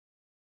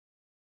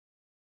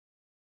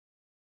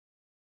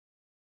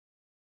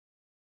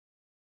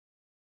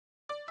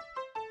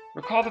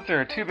Recall that there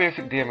are two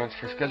basic daemons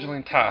for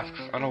scheduling tasks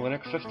on a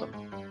Linux system.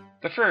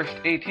 The first,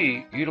 AT,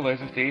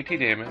 utilizes the AT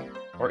daemon,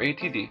 or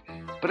ATD,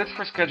 but it's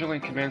for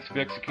scheduling commands to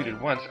be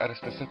executed once at a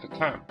specific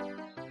time.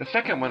 The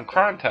second one,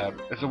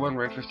 CRONTAB, is the one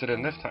we're interested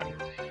in this time.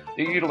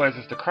 It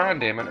utilizes the Cron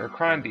daemon, or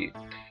CronD,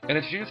 and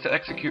it's used to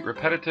execute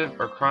repetitive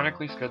or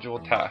chronically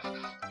scheduled tasks.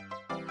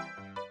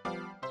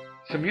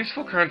 Some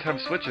useful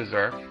CronTab switches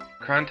are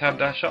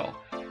CRONTAB-L,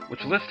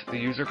 which lists the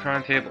user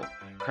cron table,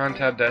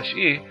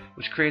 CRONTAB-E,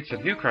 which creates a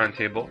new cron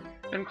table,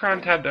 and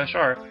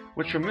CRONTAB-R,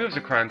 which removes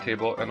a cron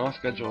table and all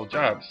scheduled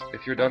jobs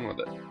if you're done with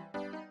it.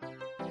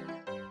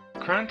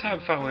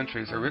 CronTab file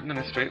entries are written in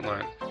a straight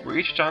line, where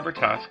each job or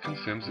task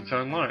consumes its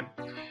own line.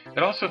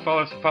 It also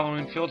follows the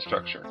following field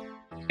structure.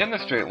 In the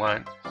straight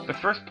line, the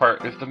first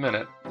part is the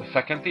minute, the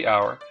second the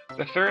hour,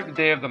 the third the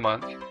day of the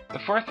month, the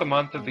fourth the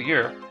month of the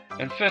year,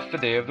 and fifth the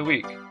day of the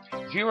week.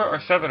 0 or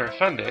 7 are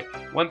Sunday,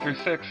 1 through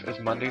 6 is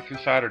Monday through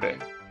Saturday.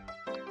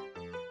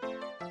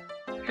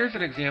 Here's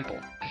an example.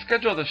 To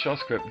schedule the shell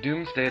script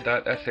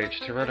doomsday.sh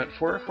to run at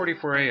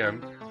 4:44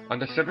 a.m. on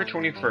December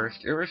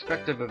 21st,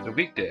 irrespective of the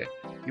weekday,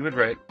 you would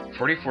write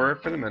 44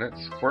 for the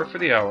minutes, 4 for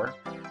the hour,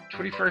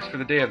 21st for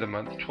the day of the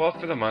month,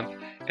 12 for the month,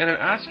 and an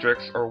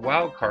asterisk or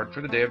wildcard for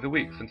the day of the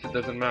week, since it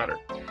doesn't matter.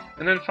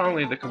 And then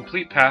finally the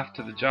complete path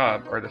to the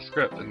job, or the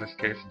script, in this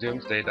case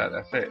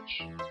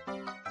doomsday.sh.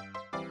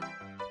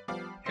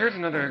 Here's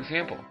another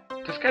example.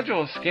 To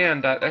schedule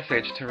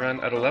scan.sh to run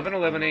at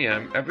 11:11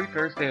 a.m. every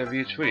Thursday of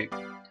each week,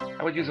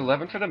 I would use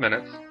 11 for the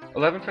minutes,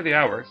 11 for the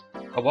hours,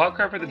 a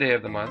wildcard for the day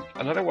of the month,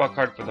 another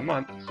wildcard for the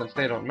month, since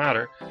they don't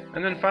matter,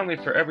 and then finally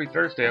for every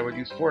Thursday I would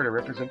use 4 to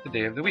represent the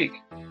day of the week.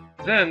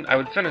 Then I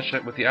would finish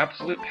it with the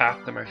absolute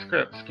path to my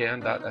script,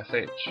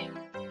 scan.sh.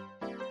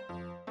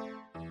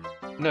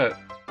 Note: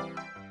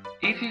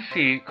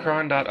 etc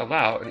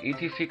cron.allow and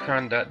etc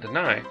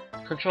cron.deny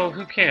control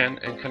who can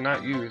and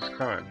cannot use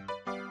cron.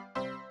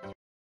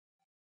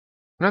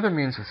 Another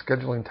means of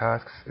scheduling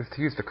tasks is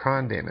to use the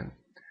cron daemon.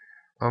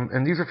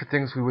 And these are for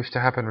things we wish to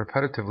happen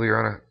repetitively or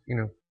on a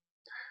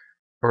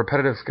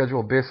repetitive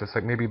scheduled basis,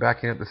 like maybe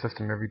backing up the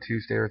system every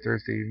Tuesday or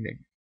Thursday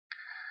evening.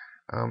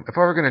 If I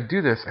were going to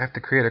do this, I have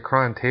to create a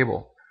cron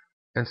table.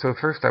 And so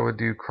first I would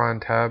do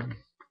CRONTAB-E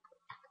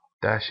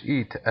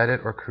to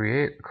edit or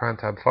create a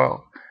CronTab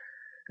file.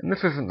 And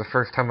this isn't the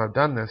first time I've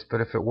done this, but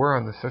if it were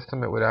on the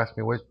system, it would ask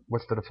me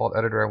what's the default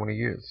editor I want to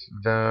use,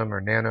 Vim or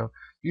Nano.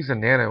 Use a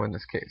Nano in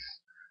this case.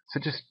 So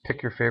just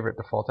pick your favorite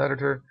default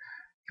editor.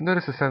 And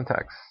notice the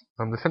syntax.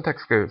 The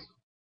syntax goes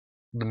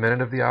the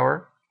minute of the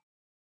hour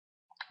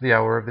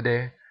of the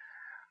day,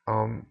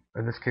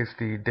 in this case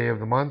the day of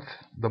the month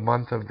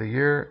of the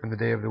year, and the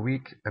day of the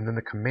week, and then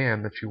the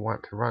command that you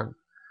want to run.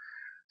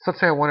 So let's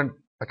say I wanted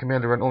a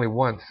command to run only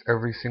once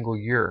every single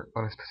year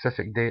on a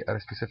specific date at a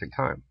specific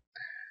time.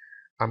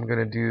 I'm going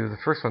to do the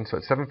first one, so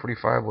at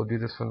 7:45 we'll do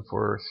this one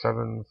for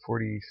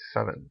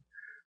 7:47.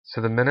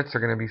 So the minutes are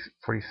going to be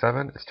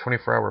 47. It's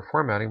 24-hour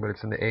formatting, but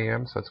it's in the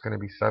AM, so it's going to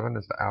be 7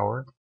 as the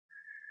hour.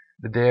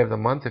 The day of the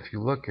month, if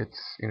you look,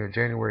 it's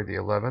January the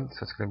 11th,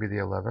 so it's going to be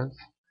the 11th.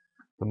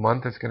 The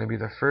month is going to be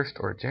the 1st,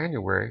 or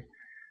January.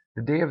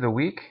 The day of the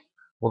week,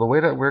 well, the way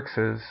that works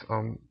is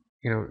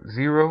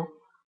 0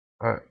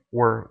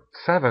 or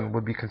 7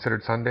 would be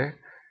considered Sunday,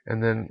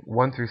 and then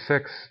 1 through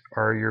 6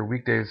 are your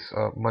weekdays,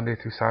 Monday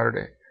through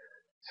Saturday.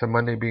 So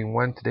Monday being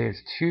 1, today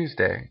is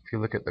Tuesday, if you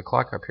look at the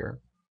clock up here.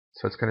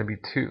 So it's going to be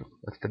 2,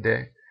 that's the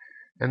day.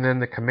 And then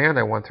the command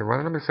I want to run,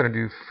 and I'm just going to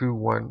do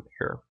foo1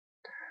 here.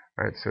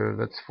 Alright, so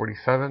that's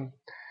 47.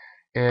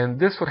 And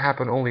this would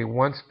happen only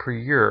once per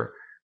year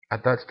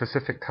at that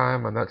specific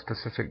time, on that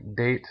specific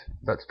date,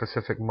 that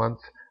specific month,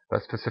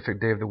 that specific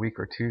day of the week,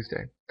 or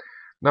Tuesday.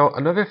 Now,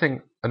 another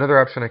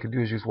option I could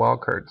do is use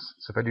wildcards.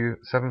 So if I do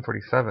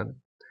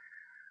 7:47,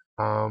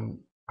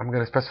 I'm going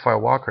to specify a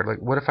wildcard. Like,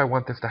 what if I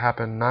want this to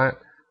happen not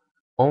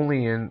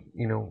only in,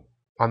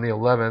 on the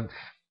 11th,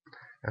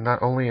 and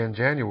not only in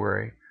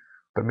January,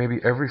 but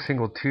maybe every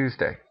single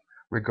Tuesday,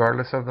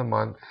 regardless of the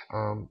month,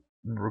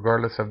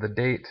 regardless of the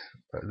date,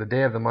 the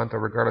day of the month, or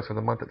regardless of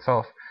the month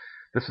itself.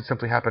 This would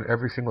simply happen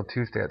every single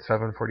Tuesday at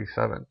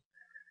 7:47.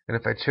 And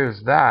if I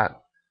chose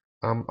that,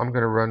 I'm going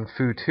to run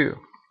foo2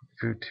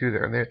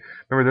 there. And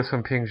remember, this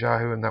one pings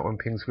Yahoo and that one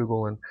pings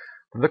Google. And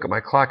look at my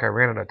clock, I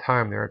ran out of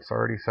time there. It's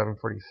already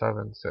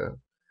 7:47. So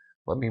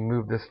let me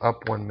move this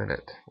up 1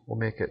 minute. We'll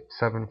make it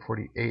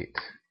 7:48,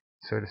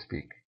 so to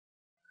speak.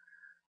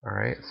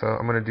 Alright, so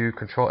I'm going to do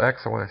Control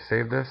X. I want to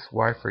save this.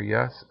 Y for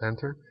yes,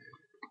 enter.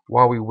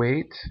 While we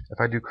wait, if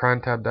I do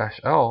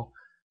CRONTAB-L,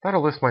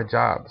 that'll list my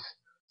jobs.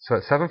 So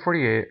at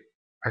 7:48,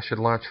 I should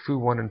launch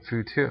foo1 and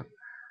foo2.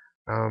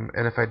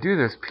 And if I do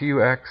this,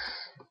 PUX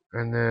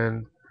and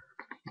then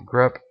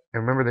grep,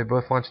 and remember they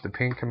both launched the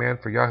ping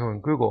command for Yahoo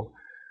and Google.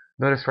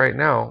 Notice right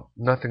now,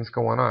 nothing's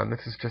going on.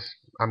 This is just,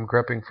 I'm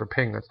grepping for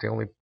ping. That's the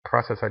only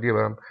process I do,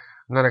 but I'm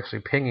not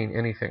actually pinging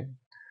anything.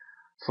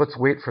 So let's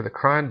wait for the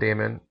cron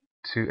daemon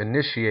to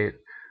initiate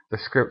the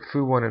script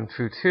foo1 and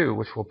foo2,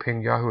 which will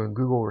ping Yahoo and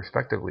Google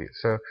respectively.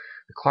 So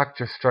the clock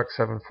just struck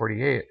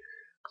 7:48.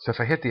 So if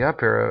I hit the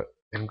up arrow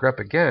and grep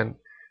again,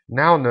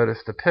 Now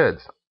notice the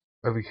PIDs.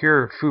 Over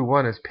here,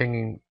 foo1 is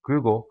pinging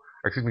Google,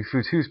 or excuse me,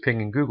 foo2 is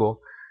pinging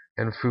Google,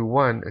 and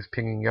foo1 is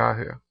pinging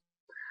Yahoo.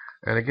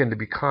 And again, to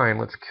be kind,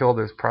 let's kill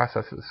those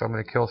processes. So I'm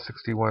going to kill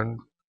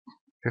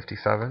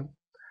 6157,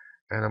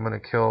 and I'm going to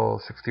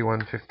kill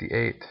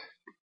 6158.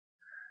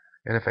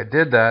 And if I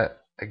did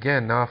that,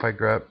 again, now if I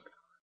grep,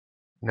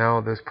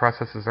 now those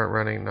processes aren't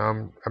running. Now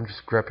I'm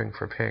just grepping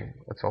for ping.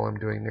 That's all I'm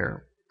doing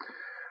there.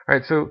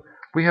 Alright, so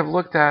we have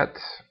looked at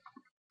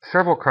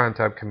several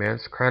crontab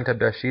commands.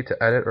 Crontab-e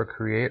to edit or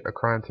create a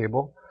cron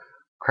table.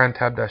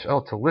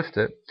 Crontab-l to list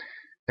it.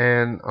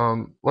 And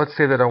let's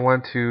say that I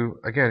want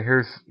to, again,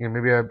 here's,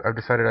 maybe I've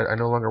decided I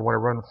no longer want to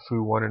run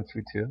foo1 and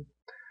foo2.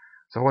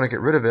 So if I want to get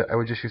rid of it, I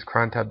would just use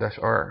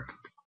crontab-r.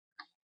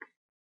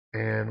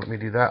 And let me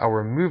do that. I'll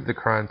remove the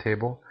cron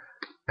table.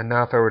 And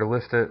now if I were to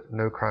list it,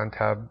 no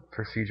crontab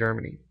for C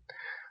Germany.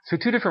 So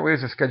two different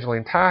ways of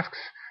scheduling tasks,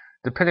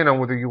 depending on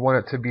whether you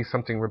want it to be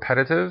something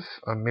repetitive.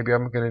 Maybe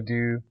I'm going to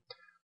do,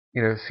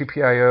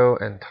 CPIO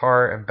and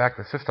tar and back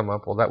the system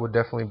up. Well, that would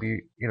definitely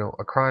be,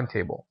 a cron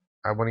table.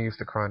 I want to use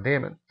the cron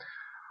daemon.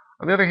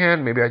 On the other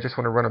hand, maybe I just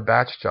want to run a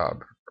batch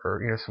job,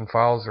 or some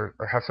files, or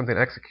have something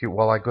execute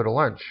while I go to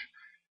lunch.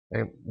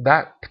 And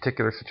that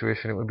particular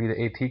situation, it would be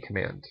the AT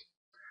command.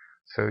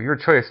 So your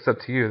choice, it's up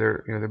to you.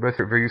 They're both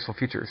very useful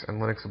features in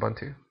Linux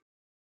Ubuntu.